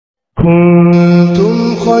كنتم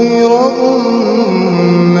خير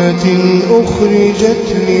أمة أخرجت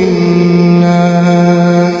للناس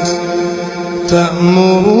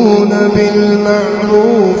تأمرون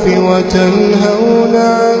بالمعروف وتنهون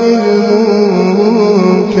عن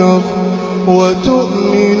المنكر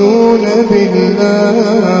وتؤمنون بالله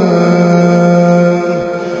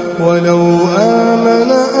ولو آمن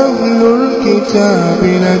أهل الكتاب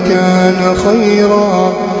لكان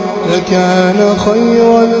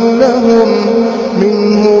خيرا لهم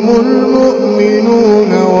منهم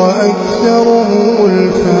المؤمنون وأكثرهم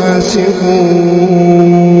الفاسقون.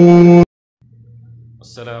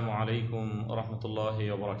 السلام عليكم ورحمة الله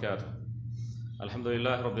وبركاته. الحمد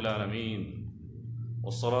لله رب العالمين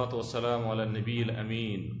والصلاة والسلام على النبي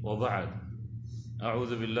الأمين وبعد.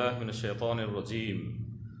 أعوذ بالله من الشيطان الرجيم.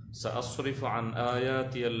 سأصرف عن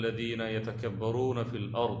آياتي الذين يتكبرون في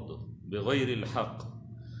الأرض بغير الحق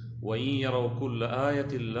وإن يروا كل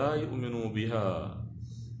آية لا يؤمنوا بها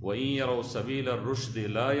وإن يروا سبيل الرشد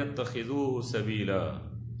لا يتخذوه سبيلا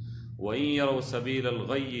وإن يروا سبيل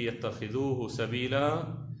الغي يتخذوه سبيلا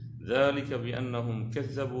ذلك بأنهم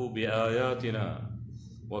كذبوا بآياتنا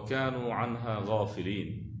وكانوا عنها غافلين.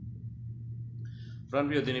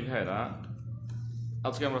 প্রিয় দিনী ভাইরা,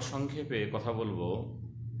 আজকে আমরা সংক্ষেপে কথা বলবো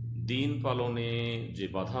দিন পালনে যে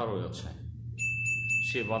বাধা রয়েছে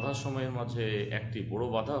সে বাধা সময়ের মাঝে একটি বড়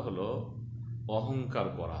বাধা হলো অহংকার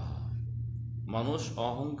করা। মানুষ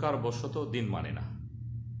অহংকার বশত দিন মানে না,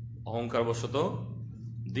 অহংকার বশত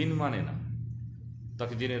দিন মানে না।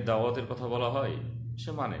 তাকে দিনের দাওয়াতের কথা বলা হয়, সে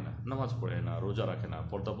মানে না, নামাজ পড়ে না, রোজা রাখে না,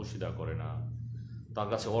 পর্দাপুশিদা করে না, তার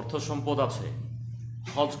কাছে অর্থ সম্পদ আছে,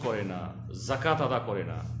 হজ করে না, যাকাত আদা করে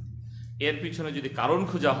না। এর পিছনে যদি কারণ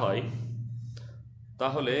খোঁজা হয়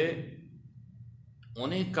তাহলে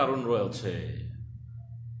অনেক কারণ রয়েছে।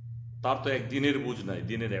 তার তো একদিনের বুঝ নাই,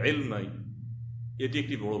 দিনের ইলম নাই, এটি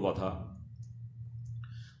একটি বড় বাধা।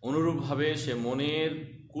 অনুরূপভাবে সে মনের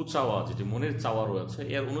কুচাওয়া, যেটি মনের চাওয়া রয়েছে,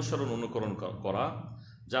 এর অনুকরণ করা,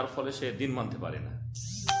 যার ফলে সে দিন মানতে পারে না।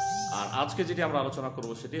 আর আজকে যেটি আমরা আলোচনা করব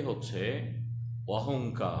সেটি হচ্ছে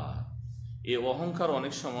অহংকার। এই অহংকার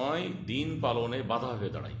অনেক সময় দিন পালনে বাধা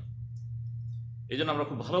হয়ে দাঁড়ায়। এই জন্য আমরা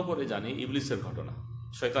খুব ভালো করে জানি ইবলিসের ঘটনা,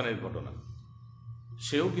 শয়তানের ঘটনা।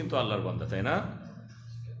 সেও কিন্তু আল্লাহর বান্দা, তাই না?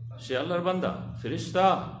 সে আল্লাহর বান্দা, ফেরেশতা।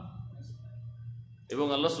 এবং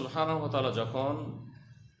আল্লাহ সুবহানাহু ওয়া তাআলা যখন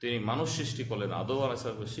তিনি মানুষ সৃষ্টি করলেন, আদম আলাইহিস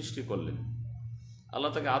সালামকে সৃষ্টি করলেন, আল্লাহ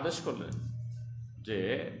তাকে আদেশ করলেন যে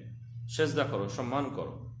সেজদা করো, সম্মান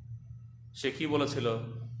করো। সে কি বলেছিল?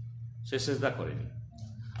 সে সেজদা করেনি।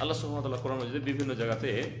 আল্লাহ সুবহানাহু ওয়া তাআলা কোরআন মাজিদে বিভিন্ন জায়গাতে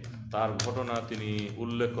তার ঘটনা তিনি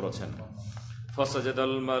উল্লেখ করেছেন।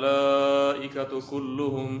 ফাসাজাদাল মালাইকাতু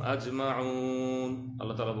কুল্লুহুম আজমাউন,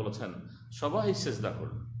 আল্লাহ তাআলা বলেছেন সবাই সেজদা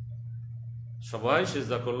করল, সবাই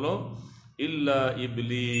সেজদা করলো ইল্লা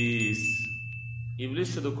ইবলিস। ইবলিস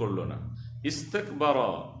শুধু করলো না,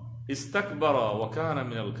 ইস্তাকবারা ওয়া কানা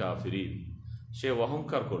মিনাল কাফিরিন, সে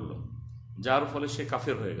অহংকার করলো, যার ফলে সে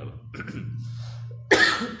কাফের হয়ে গেল।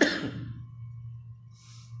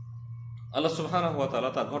 আল্লাহ সুবহানাহু ওয়া তাআলা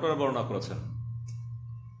তার ঘটনা বর্ণনা করেছেন।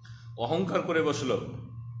 অহংকার করে বসল,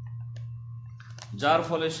 যার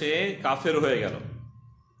ফলে সে কাফের হয়ে গেল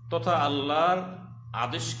তথা আল্লাহর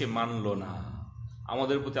আদেশকে মানল না।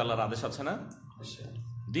 আমাদের প্রতি আল্লাহর আদেশ আছে না?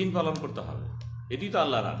 দিন পালন করতে হবে, এটি তো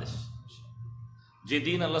আল্লাহর আদেশ। যে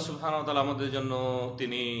দিন আল্লাহ সুবহানাহু ওয়া তাআলা আমাদের জন্য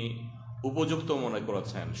তিনি উপযুক্ত মনে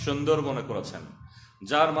করেছেন, সুন্দর মনে করেছেন,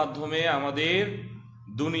 যার মাধ্যমে আমাদের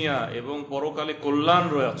দুনিয়া এবং পরকালে কল্যাণ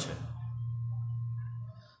রয়েছে,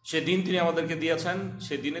 সে দিন তিনি আমাদেরকে দিয়েছেন,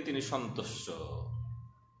 সে দিনে তিনি সন্তুষ্ট।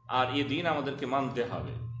 আর এই দিন আমাদেরকে মানতে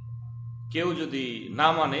হবে। কেউ যদি না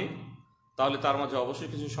মানে তাহলে তার মাঝে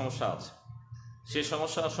অবশ্যই কিছু সমস্যা আছে। সে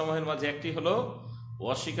সমস্যা সমূহের মাঝে একটি হলো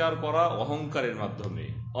অস্বীকার করা অহংকারের মাধ্যমে,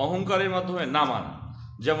 অহংকারের মাধ্যমে না মানা,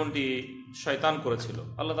 যেমনটি শয়তান করেছিল।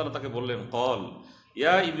 আল্লাহ তাআলা তাকে বললেন, কল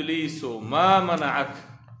ইয়া ইবলিসু মা মানাআক,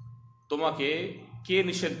 তোমাকে কে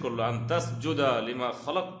নিষেধ করলো, আন তাসজুদা লিমা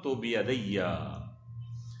খালাকতু বিয়াদাইয়া,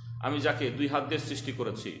 আমি যাকে দুই হাত দিয়ে সৃষ্টি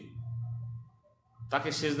করেছি তাকে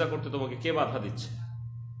সেজদা করতে তোমাকে কে বাধা দিচ্ছে?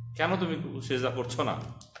 কেন তুমি সেজদা করছো না?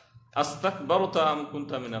 আস্তাকবারতা আম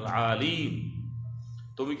কুনতা মিনাল আলিম,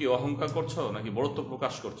 তুমি কি অহংকার করছো নাকি বড়ত্ব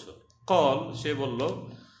প্রকাশ করছো? কল, সে বলল,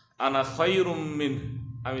 আনা খায়রুম মিন,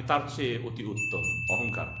 আমি তার চেয়ে অতি উত্তম।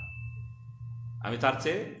 অহংকার, আমি তার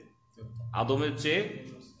চেয়ে, আদমের চেয়ে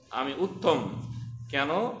আমি উত্তম।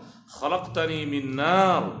 কেন? খলাকতানি মিন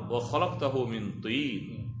নার ওয়া খলাকতাহু মিন তিন,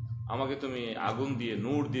 আমাকে তুমি আগুন দিয়ে,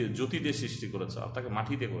 নূর দিয়ে, জ্যোতি দিয়ে সৃষ্টি করেছ, আর তাকে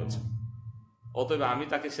মাটিতে করেছ, অতএব আমি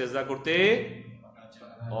তাকে সেজদা করতে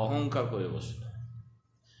অহংকার করে বসে।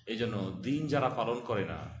 এই জন্য দিন যারা পালন করে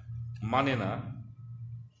না, মানে না,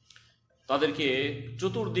 তাদেরকে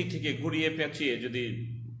চতুর্দিক থেকে ঘুরিয়ে পেঁচিয়ে যদি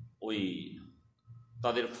ওই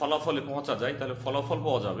তাদের ফলাফলে পৌঁছা যায়, তাহলে ফলাফল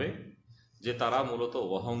পাওয়া যাবে যে তারা মূলত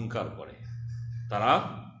অহংকার করে। তারা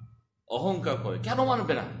অহংকার করে। কেন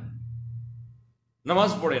মানবে না?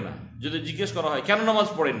 নামাজ পড়ে না। যদি জিজ্ঞেস করা হয় কেন নামাজ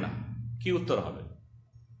পড়েন না, কি উত্তর হবে?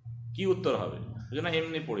 কি উত্তর হবে? না,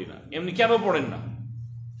 এমনি পড়ি না। এমনি কেন পড়েন না?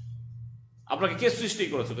 আপনাকে কে সৃষ্টি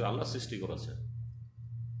করেছে? আল্লাহ সৃষ্টি করেছে।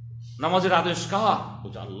 নামাজের আদেশ কার?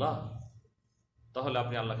 বলছে আল্লাহ। তাহলে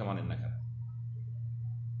আপনি আল্লাহকে মানেন না কেন?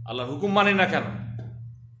 আল্লাহর হুকুম মানেন না কেন?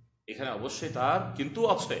 এখানে অবশ্যই তার কিন্তু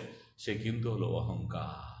আছে। সে কিন্তু হলো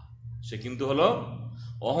অহংকার। সে কিন্তু হলো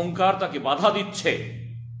অহংকার, তাকে বাধা দিচ্ছে।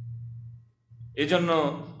 এজন্য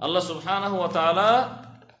আল্লাহ সুবহানাহু ওয়া তাআলা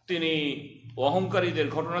তিনি অহংকারীদের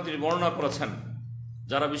ঘটনা তিনি বর্ণনা করেছেন,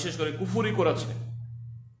 যারা বিশেষ করে কুফরি করেছে।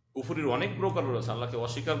 কুফরির অনেক প্রকার রয়েছে, আল্লাহকে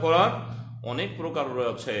অস্বীকার করার অনেক প্রকার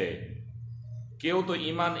রয়েছে। কেউ তো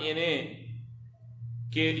ঈমান এনে,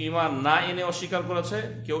 কে ঈমান না এনে অস্বীকার করেছে,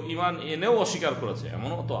 কেউ ঈমান এনেও অস্বীকার করেছে,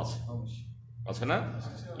 এমনও তো আছে, আছে না?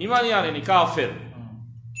 ঈমানই আনেনি, কাফের,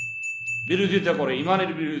 বিরোধিতা করে,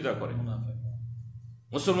 ঈমানের বিরোধিতা করে,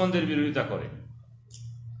 মুসলমানদের বিরোধিতা করে।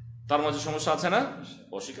 তার মাঝে সমস্যা আছে না?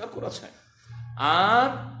 অস্বীকার করেছে। আর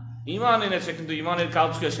ঈমান এনেছে কিন্তু ঈমানের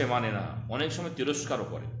কাজকে সে মানে না, অনেক সময় তিরস্কারও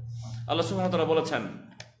করে। আল্লাহ সুবহানাহু ওয়া তাআলা বলেছেন,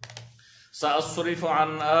 সাআসরিফু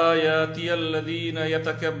আন আয়াতিয়াল্লাযীনা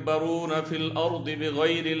ইয়াতাকাব্বারুনা ফিল আরদি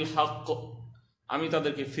বিগাইরিল হক। আমি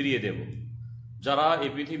তাদেরকে ফিরিয়ে দেব যারা এই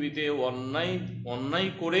পৃথিবীতে অন্যায়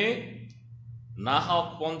করে না হক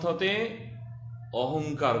পন্থাতে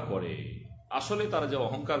অহংকার করে। আসলে তারা যে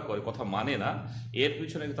অহংকার করে, কথা মানে না, এর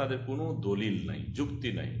পিছনে তাদের কোনো দলিল নাই, যুক্তি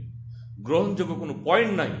নাই, গ্রহণযোগ্য কোনো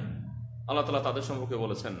পয়েন্ট নাই। আল্লাহ তাআলা তাদের সম্পর্কে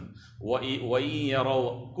বলেছেন, ওয়াইয়ারাউ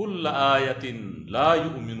কুল্লা আয়াতিন লা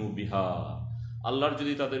ইউমিনু বিহা। আল্লাহর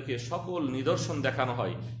যদি তাদেরকে সকল নিদর্শন দেখানো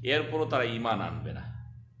হয়, এরপরও তারা ঈমান আনবে না।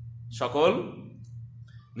 সকল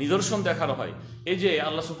নিদর্শন দেখানো হয়, এই যে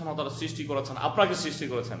আল্লাহ সুবহানাহু ওয়া তাআলা সৃষ্টি করেছেন, আপনাকে সৃষ্টি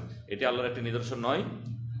করেছেন, এটি আল্লাহর একটি নিদর্শন নয়?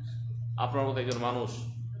 আপনার মতো একজন মানুষ,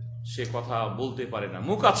 সে কথা বলতে পারে না,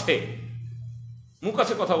 মুখ আছে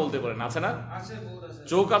কথা বলতে পারে না, আছে না?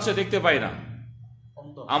 চোখ আছে, দেখতে পায় না।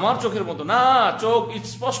 আমার চোখের মতো না, চোখ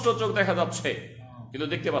স্পষ্ট, চোখ দেখা যাচ্ছে কিন্তু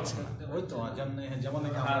দেখতে পাচ্ছে না,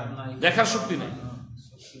 দেখার শক্তি নেই,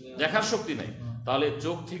 দেখার শক্তি নেই। তাহলে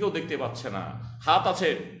চোখ থেকেও দেখতে পাচ্ছে না। হাত আছে,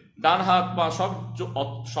 ডান হাত পা সব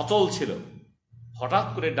সচল ছিল, হঠাৎ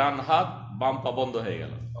করে ডান হাত বাম পা বন্ধ হয়ে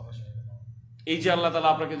গেল। এই যে আল্লাহ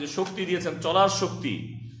তাআলা আপনাকে যে শক্তি দিয়েছেন, চলার শক্তি,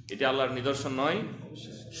 এটা আল্লাহর নিদর্শন নয়?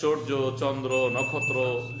 সূর্য, চন্দ্র, নক্ষত্র,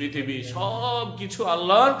 পৃথিবী সব কিছু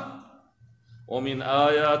আল্লাহর। ওমিন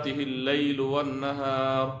আয়াতিহিল লাইলু ওয়ান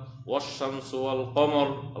নাহার ওয়াশ শামসু ওয়াল কমর।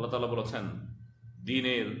 আল্লাহ তাআলা বলেছেন,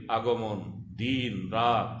 দিনের আগমন, দিন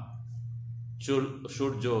রাত,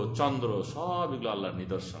 সূর্য চন্দ্র সব এগুলো আল্লাহর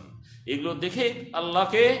নিদর্শন। এগুলো দেখে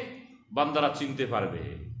আল্লাহকে বান্দারা চিনতে পারবে।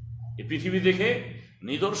 এই পৃথিবী দেখে,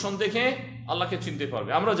 নিদর্শন দেখে আল্লাহকে চিনতে পারবে।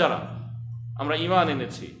 আমরা ঈমান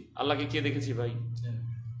এনেছি, আল্লাহকে কে দেখেছি ভাই?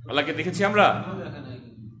 আল্লাহকে দেখেছি আমরা?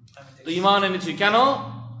 তো ঈমান এনেছি কেন?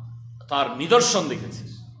 তার নিদর্শন দেখেছি,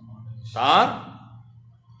 তার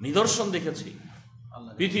নিদর্শন দেখেছি।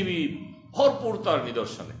 পৃথিবী ভরপুর তার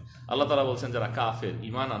নিদর্শনে। আল্লাহ তাআলা বলছেন, যারা কাফের,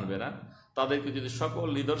 ঈমান আনবে না, তাদেরকে যদি সকল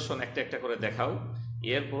নিদর্শন একটা একটা করে দেখাও,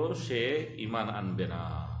 এরপর সে ঈমান আনবে না।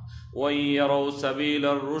 ওয়াইয়ারাউ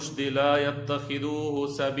সাবিলার রুশদি লা ইয়াত্তাখিদুহু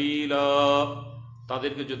সাবিলা।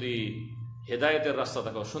 তাদেরকে যদি হেদায়েতের রাস্তা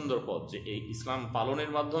দেখাও, সুন্দর পথ, যে এই ইসলাম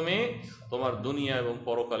পালনের মাধ্যমে তোমার দুনিয়া এবং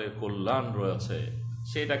পরকালের কল্যাণ রয়েছে,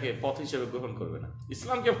 সেটাকে পথ হিসেবে গ্রহণ করবে না,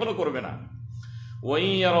 ইসলামকে ফলো করবে না।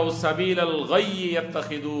 ওয়াইয়ারাউ সাবিলাল গায়য়ি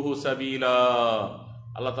ইয়াত্তাখিদুহু সাবিলা।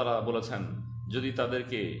 আল্লাহ তাআলা বলেছেন, যদি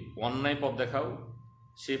তাদেরকে অন্যায় পথ দেখাও,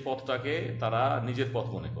 সেই পথটাকে তারা নিজের পথ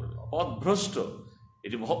মনে করবে। পথ ভ্রষ্ট,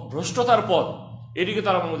 এটি ভ্রষ্টতার পথ, এটিকে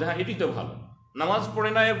তারা মনে, হ্যাঁ এটি তো ভালো। নামাজ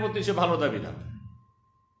পড়ে না, এর প্রতি সে ভালো দাবিদার।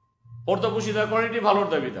 পর্দা পুশিদা করে, এটি ভালোর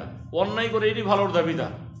দাবিদার। অন্যায় করে, এটি ভালোর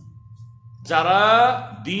দাবিদার। যারা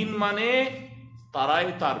দিন মানে, তারাই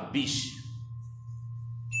তার বিষ।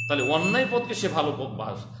 তাহলে অন্যায় পথকে সে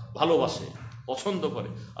ভালোবাসে, পছন্দ করে।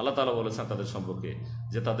 আল্লাহ তাআলা বলেছেন তাদের সম্পর্কে,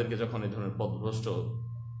 যে তাদেরকে যখন এই ধরনের পথভ্রষ্ট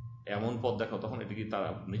এমন পথ দেখাও, তখন এটিকে তারা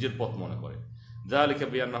নিজের পথ মনে করে। যালিকা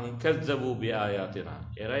বিআন্নাহুম কাযযাবু বিআয়াতিনা।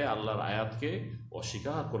 এরাই আল্লাহর আয়াতকে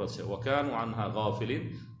অস্বীকার করেছে। ওয়া কানু আনহা গাফিলিন।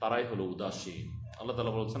 তারাই হলো উদাসীন। আল্লাহ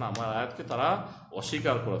তাআলা বলেছেন, আমার আয়াতকে তারা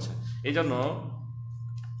অস্বীকার করেছে। এই জন্য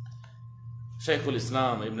শাইখুল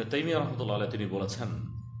ইসলাম ইবনে তাইমিয়া রাহমাতুল্লাহ আলাইহি তিনি বলেছেন,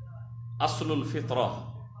 আসলুল ফিতরাহ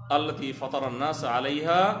আল্লাতী ফাতারান নাস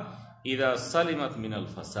আলাইহা ইযা সালিমাত মিনাল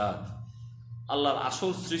ফাসাদ। আল্লাহর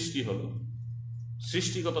আসল সৃষ্টি হলো,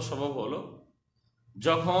 সৃষ্টিগত স্বভাব হলো,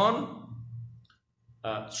 যখন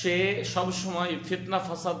সে সবসময় ফিতনা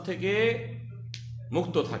ফাসাদ থেকে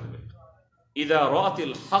মুক্ত থাকবে। ইদা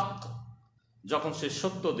রাতিল হক, যখন সে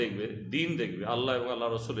সত্য দেখবে, দিন দেখবে, আল্লাহ এবং আল্লাহ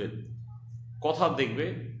রসুলের কথা দেখবে,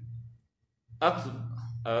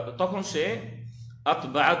 তখন সে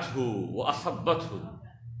আতবাআতহু ওয়া আহাব্বাতহু,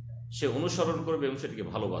 সে অনুসরণ করবে এবং সেটিকে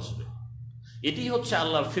ভালোবাসবে। এটি হচ্ছে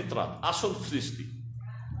আল্লাহর ফিতরাত, আসল সৃষ্টি,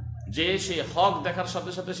 যে সে হক দেখার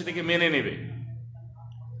সাথে সাথে সেটাকে মেনে নেবে।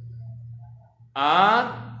 আর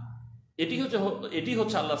এটি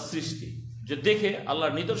হচ্ছে আল্লাহর সৃষ্টি, যে দেখে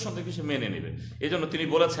আল্লাহর নিদর্শন থেকে সে মেনে নেবে। এই জন্য তিনি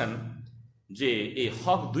বলেছেন যে এই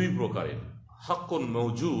হক দুই প্রকারের। হকুন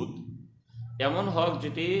মওজুদ, এমন হক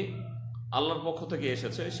যেটি আল্লাহর পক্ষ থেকে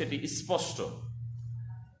এসেছে, সেটি স্পষ্ট,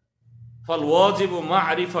 ফাল ওয়াজিবু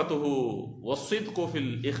মা'রিফাতুহু ওয়াসিদকু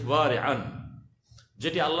ফিল ইখবার আন,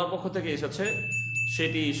 যেটি আল্লাহর পক্ষ থেকে এসেছে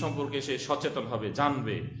সেটি সম্পর্কে সে সচেতন হবে,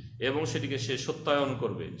 জানবে এবং সেটিকে সে সত্যায়ন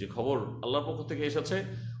করবে। যে খবর আল্লাহর পক্ষ থেকে এসেছে,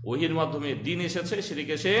 ওহির মাধ্যমে দিন এসেছে,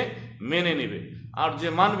 সেটিকে সে মেনে নেবে। আর যে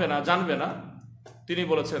মানবে না, জানবে না, তিনি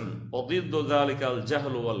বলেছেন অদিদ্দু যালিকাল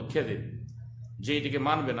জাহলু ওয়াল কাযিব, যে এটিকে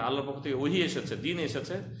মানবে না, আল্লাহর পক্ষ থেকে ওহি এসেছে, দিন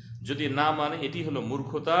এসেছে, যদি না মানে এটি হলো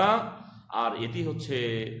মূর্খতা, আর এটি হচ্ছে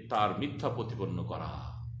তার মিথ্যা প্রতিপন্ন করা।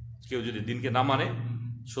 কেউ যদি দিনকে না মানে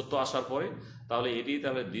সত্য আসার পরে, তাহলে এটি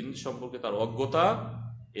তাহলে দিন সম্পর্কে তার অজ্ঞতা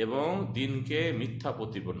এবং দিনকে মিথ্যা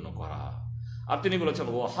প্রতিপন্ন করা। আর তিনি বলেছেন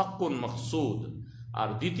ও হাক্কুন মাকসুদ, আর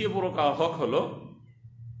দ্বিতীয় প্রকার হক হলো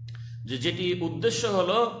যে যেটি উদ্দেশ্য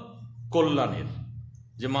হলো কল্যাণের,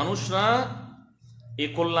 যে মানুষরা এই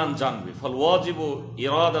কল্যাণ জানবে। ফল ওয়াজিবু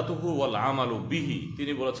ইরাদাতুহু ওয়াল আমালু বিহি,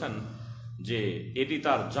 তিনি বলেছেন যে এটি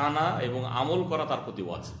তার জানা এবং আমল করা তার প্রতি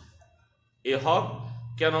ওয়াজিব। এ হক,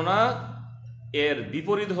 কেননা এর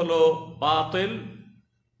বিপরীত হলো বাতিল,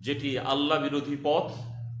 যেটি আল্লাহ বিরোধী পথ,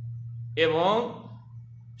 এবং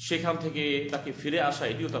সেখান থেকে তাকে ফিরে আসা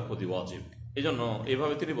এটিও তার প্রতি ওয়াজিব। এই জন্য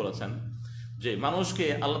এইভাবে তিনি বলেছেন যে মানুষকে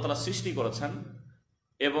আল্লাহ তাআলা সৃষ্টি করেছেন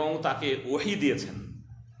এবং তাকে ওহী দিয়েছেন,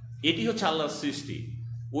 এটি হচ্ছে আল্লাহর সৃষ্টি।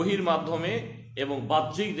 ওহির মাধ্যমে এবং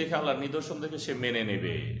বাহ্যিক দেখে আল্লাহর নিদর্শন দেখে সে মেনে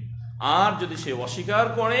নেবে। আর যদি সে অস্বীকার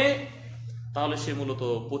করে, তাহলে সে মূলত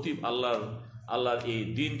আল্লাহর এই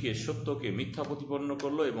দিনকে, সত্যকে মিথ্যা প্রতিপন্ন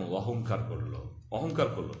করলো এবং অহংকার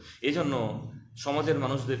করলো। এই জন্য সমাজের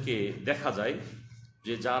মানুষদেরকে দেখা যায়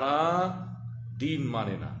যে যারা দিন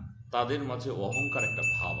মানে না, তাদের মাঝে অহংকার একটা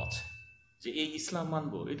ভাব আছে, যে এই ইসলাম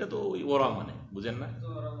মানবো, এটা তো ওরা মানে, বুঝেন না?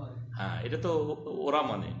 হ্যাঁ, এটা তো ওরা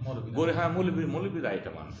মানে, হ্যাঁ মৌলবীরা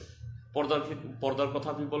এটা মানবে। পর্দার কথা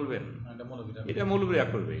আপনি বলবেন, এটা মৌলবীরা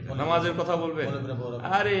করবে। নামাজের কথা বলবেন,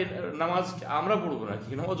 আরে নামাজ আমরা পড়বো না,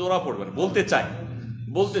 কি নামাজ ওরা পড়বে না,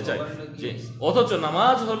 বলতে চাই যে অথচ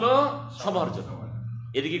নামাজ হলো সবার জন্য।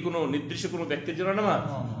 এদিকে কোনো নির্দিষ্ট কোনো ব্যক্তির জন্য নামাজ,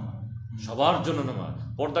 সবার জন্য নামাজ।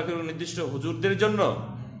 পর্দা কোনো নির্দিষ্ট হুজুরদের জন্য,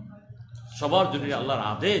 সবার জন্য আল্লাহর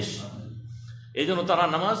আদেশ। এই জন্য তারা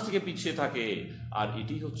নামাজ থেকে পিছিয়ে থাকে। আর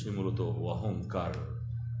এটি হচ্ছে মূলত অহংকার।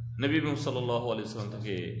 নবী সাল্লাল্লাহু আলাইহি ওয়াসাল্লাম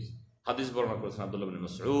থেকে হাদিস বর্ণনা করেছেন আব্দুল্লাহ ইবনে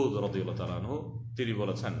মাসউদ রাদিয়াল্লাহু তাআলা আনহু, তিনি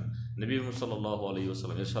বলেছেন নবী সাল্লাল্লাহু আলাইহি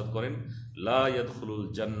ওয়াসাল্লাম ইরশাদ করেন, লা ইয়াদখুলুল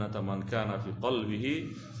জান্নাতা মান কানা ফি কলবিহি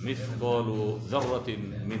মিসকালু যাররাতিন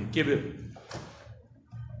মিন কিবর,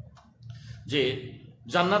 যে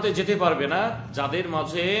জান্নাতে যেতে পারবে না যাদের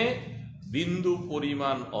মাঝে বিন্দু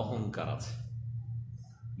পরিমাণ অহংকার আছে।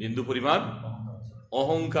 বিন্দু পরিমাণ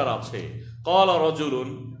অহংকার আছে। ক্বালা রাজুলুন,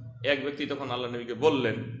 এক ব্যক্তি তখন আল্লাহ নবীকে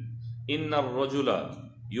বললেন, ইন্নার রাজুলা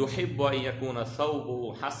ইউহিব্বু আন ইয়াকুনা সাওবুহু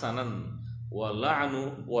হাসানান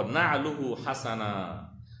ওয়া না'লুহু হাসানা,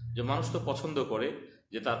 যে মানুষ তো পছন্দ করে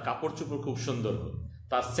যে তার কাপড় চোপড় খুব সুন্দর হোক,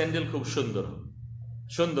 তার স্যান্ডেল খুব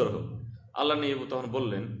সুন্দর হোক। আল্লাহ নবী তখন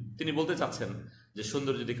বললেন, তিনি বলতে চাচ্ছেন যে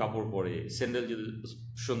সুন্দর যদি কাপড় পরে, স্যান্ডেল যদি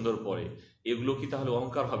সুন্দর পরে, এগুলো কি তাহলে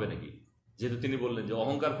অহংকার হবে নাকি? যেহেতু তিনি বললেন যে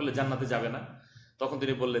অহংকার করলে জান্নাতে যাবে না, তখন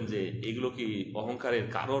তিনি বললেন যে এগুলো কি অহংকারের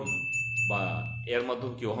কারণ বা এর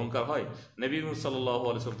মাধ্যমে কি অহংকার হয়? নবী সাল্লাল্লাহু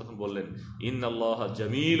আলাইহি ওয়াসাল্লাম তখন বললেন, ইন্নাল্লাহা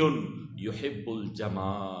জামিলুন ইউহিব্বুল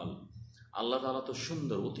জামাল, আল্লাহ তাআলা তো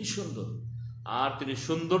সুন্দর, অতি সুন্দর, আর তিনি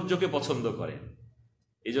সৌন্দর্যকে পছন্দ করেন।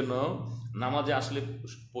 এই জন্য নামাজে আসলে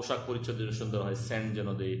পোশাক পরিচ্ছদ যেন সুন্দর হয়, স্যান্ড যেন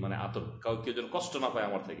দেয়, মানে আতর, কেউ যেন কষ্ট না পায়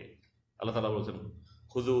আমার থেকে। আল্লাহ তাআলা বলেছেন,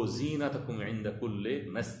 খুযু যিনাতাকুম ইনদা কুল্লি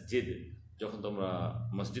মসজিদ, যখন তোমরা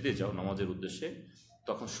মসজিদে যাও নামাজের উদ্দেশ্যে,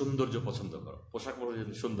 তখন সৌন্দর্য পছন্দ করো, পোশাক পরে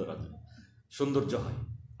যেন সৌন্দর্য হয়,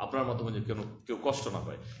 আপনার মাধ্যমে যে কেউ কষ্ট না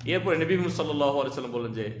পায়। এরপরে নবী সাল্লাল্লাহু আলাইহি ওয়াসাল্লাম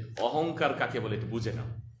বললেন যে অহংকার কাকে বলে এটি বুঝে নাও।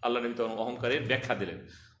 আল্লাহ নবী তখন অহংকারের ব্যাখ্যা দিলেন।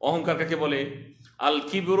 অহংকার কাকে বলে? আল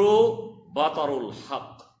কিবরু বাতারুল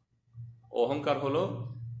হক, অহংকার হলো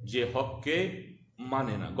যে হককে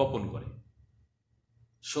মানে না, গোপন করে,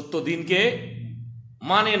 সত্য দিনকে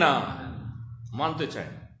মানে না, মানতে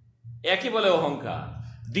চায় না। একই বলে অহংকার।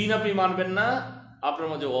 দিন আপনি মানবেন না, আপনার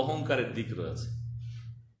মাঝে অহংকারের দিক রয়েছে,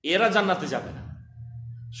 এরা জান্নাতে যাবে না।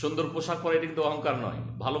 সুন্দর পোশাক পরে এটা কিন্তু অহংকার নয়।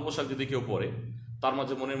 ভালো পোশাক যদি কেউ পরে, তার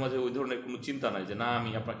মাঝে মনের মাঝে ওই ধরনের কোনো চিন্তা নাই যে না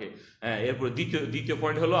আমি আপনাকে, এরপরে দ্বিতীয়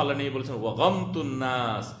পয়েন্ট হলো আল্লাহ নিয়ে বলেছেন ওয়াগামতুন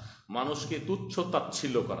নাস, মানুষকে তুচ্ছ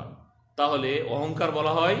তাচ্ছিল্য করা। তাহলে অহংকার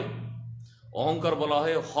বলা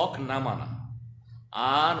হয় হক না মানা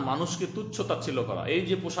আর মানুষকে তুচ্ছ তাচ্ছিল্য করা। এই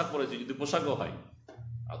যে পোশাক পরেছে, যদি পোশাকও হয়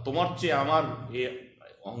তোমার চেয়ে আমার এ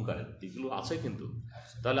অহংকারের দিকগুলো আছে কিন্তু।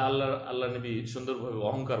 তাহলে আল্লাহ নবী সুন্দরভাবে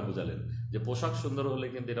অহংকার বোঝালেন যে পোশাক সুন্দর হলে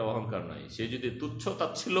কিন্তু এটা অহংকার নয়। সে যদি তুচ্ছ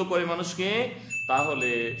তাচ্ছিল্য করে মানুষকে, তাহলে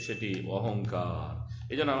সেটি অহংকার।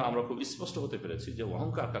 এই জন্য আমরা খুব স্পষ্ট হতে পেরেছি যে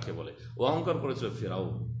অহংকার কাকে বলে। অহংকার করেছিল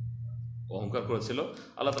ফিরাউন, অহংকার করেছিল।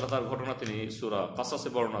 আল্লাহ তাআলা তার ঘটনা তিনি সূরা কাসাসে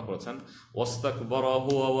বর্ণনা করেছেন, ওয়াস্তাকবারা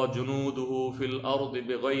হুয়া ওয়া জুনুদুহু ফিল আরদি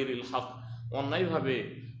বিগাইরিল হক। অন্যায়ভাবে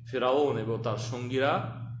ফিরাউন এবং তার সঙ্গীরা,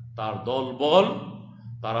 তার দলবল,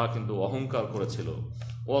 তারা কিন্তু অহংকার করেছিল।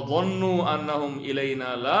 ওয়াযন্নু আন্নাহুম ইলাইনা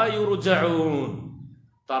লা ইউরজাউন,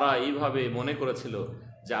 তারা এইভাবে মনে করেছিল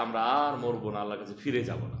যে আমরা আর মরবো না, আল্লাহর কাছে ফিরে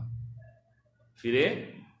যাব না, ফিরে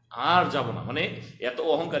আর যাব না। মানে এত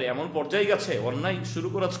অহংকার এমন পর্যায়ে গেছে, অন্যায় শুরু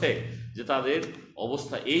করেছে যে তাদের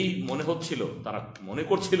অবস্থা এই মনে হচ্ছিল, তারা মনে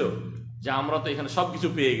করছিল যে আমরা তো এখানে সবকিছু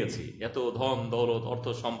পেয়ে গেছি, এত ধন দৌলত অর্থ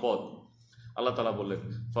সম্পদ। আল্লাহ তাআলা বললেন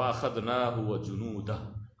ফাআখাযনাহু ওয়া জুনুদাহু,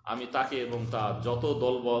 আমি তাকে এবং তার যত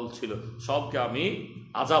দলবল ছিল সবকে আমি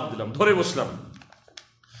আযাব দিলাম, ধরে বসলাম।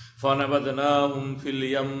 ফানাবাযনাহুম ফিল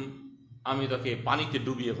ইয়াম, আমি তাকে পানিতে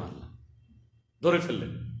ডুবিয়ে মারলাম, ধরে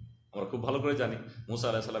ফেললেন। আমরা খুব ভালো করে জানি মুসা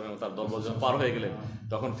আলাইহিস সালাম এবং তার দলবল যখন পার হয়ে গেলেন,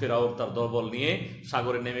 তখন ফিরআউন তার দলবল নিয়ে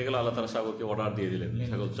সাগরে নেমে গেল। আল্লাহ তাআলা সাগরকে অর্ডার দিয়ে দিলেন,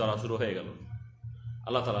 সাগর চড়া শুরু হয়ে গেল।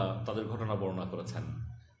 আল্লাহ তাআলা তাদের ঘটনা বর্ণনা করেছেন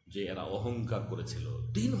যে এরা অহংকার করেছিল,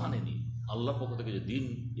 দিন মানেনি। আল্লাহর পক্ষ থেকে যে দিন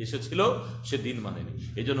এসেছিল সে দিন মানেনি।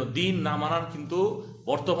 এই জন্য দিন না মানার কিন্তু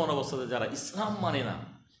বর্তমান অবস্থাতে যারা ইসলাম মানে না,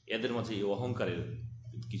 এদের মাঝে এই অহংকারের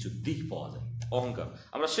কিছু দিক পাওয়া যায়। অহংকার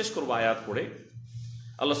আমরা শেষ করবো আয়াত পড়ে।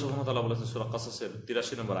 আল্লাহ সুবহানাহু ওয়া তাআলা বলেছেন সূরা কাসাসের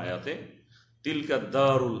 ৮৩ নম্বর আয়াতে, তিলকা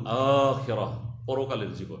দারুল আখিরাহ,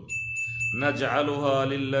 পরকালের জীবন, নাজআলুহা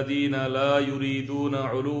লিল্লাযীনা লা ইউরিদুনা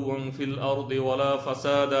উলুওয়ান ফিল আরদি ওয়ালা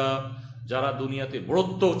ফাসাদা, যারা দুনিয়াতে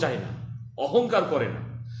বড়ত্ব চায় না, অহংকার করে না,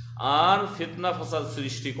 আর ফিতনা ফাসাদ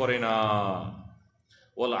সৃষ্টি করে না।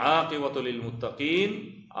 ওয়াল আকিবাতু লিল মুত্তাকিন,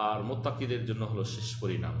 আর মুত্তাকিদের জন্য হলো শেষ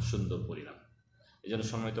পরিণাম, সুন্দর পরিণাম। এই জন্য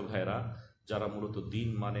সম্মানিত ভাইয়েরা, যারা মূলত দিন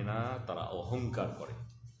মানে না তারা অহংকার করে,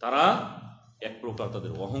 তারা এক প্রকার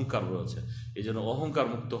তাদের অহংকার রয়েছে। এই জন্য অহংকার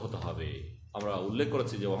মুক্ত হতে হবে। আমরা উল্লেখ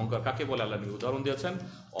করেছি যে অহংকার কাকে বলে, আল্লাহ নবী উদাহরণ দিয়েছেন।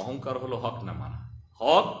 অহংকার হলো হক না মানা,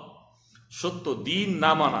 হক সত্য দিন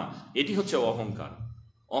না মানা, এটি হচ্ছে অহংকার।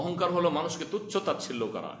 অহংকার হলো মানুষকে তুচ্ছ তাচ্ছিল্য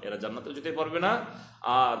করা, এরা জান্নাতে যেতে পারবে না।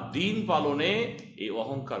 আর দিন পালনে এই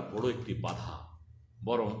অহংকার বড় একটি বাধা।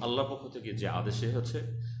 বরং আল্লাহর পক্ষ থেকে যে আদেশ হচ্ছে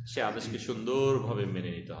সে আদেশকে সুন্দরভাবে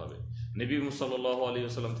মেনে নিতে হবে। নবী সাল্লাল্লাহু আলাইহি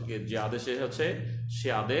ওয়াসাল্লাম থেকে যে আদেশ হচ্ছে সে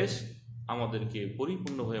আদেশ আমাদেরকে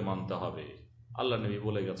পরিপূর্ণ হয়ে মানতে হবে। আল্লাহ নবী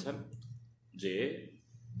বলে গেছেন যে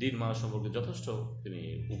দিন মানা সম্পর্কে যথেষ্ট তিনি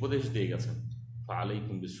উপদেশ দিয়ে গেছেন,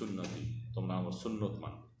 ফাআলাইকুম বিসুন্নতি, তোমরা আমার সুন্নত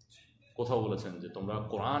মানবে। কোথাও বলেছেন যে তোমরা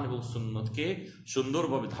কোরআন এবং সুন্নতকে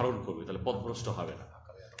সুন্দরভাবে ধারণ করবে, তাহলে পথভ্রষ্ট হবে না।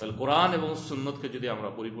 তাহলে কোরআন এবং সুন্নতকে যদি আমরা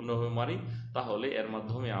পরিপূর্ণভাবে মানি, তাহলে এর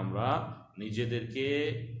মাধ্যমে আমরা নিজেদেরকে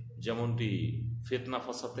যেমনটি ফিতনা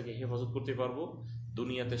ফাসাদ থেকে হেফাজত করতে পারবো,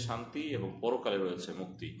 দুনিয়াতে শান্তি এবং পরকালে রয়েছে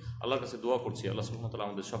মুক্তি। আল্লাহর কাছে দোয়া করছি আল্লাহ সুবহানাহু ওয়া তাআলা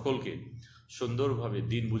আমাদের সকলকে সুন্দরভাবে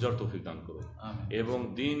দিন বুঝার তৌফিক দান করুন, এবং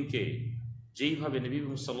দিনকে যেইভাবে নবী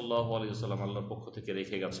সাল্লাল্লাহু আলাইহি ওয়াসাল্লাম আল্লাহর পক্ষ থেকে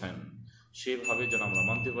রেখে গেছেন সেভাবে যেন আমরা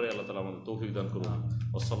মানতে পারি। আল্লাহ তাআলা আমাদের তৌফিক দান করুন।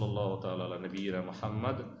 ওয়া সাল্লাল্লাহু তাআলা আলা নবিয়িনা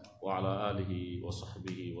মুহাম্মদ ওয়া আলা আলিহি ওয়া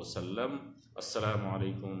সাহবিহি ওয়া সাল্লাম। আসসালামু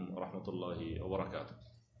আলাইকুম ওয়া রাহমাতুল্লাহি ওয়া বারাকাতুহু।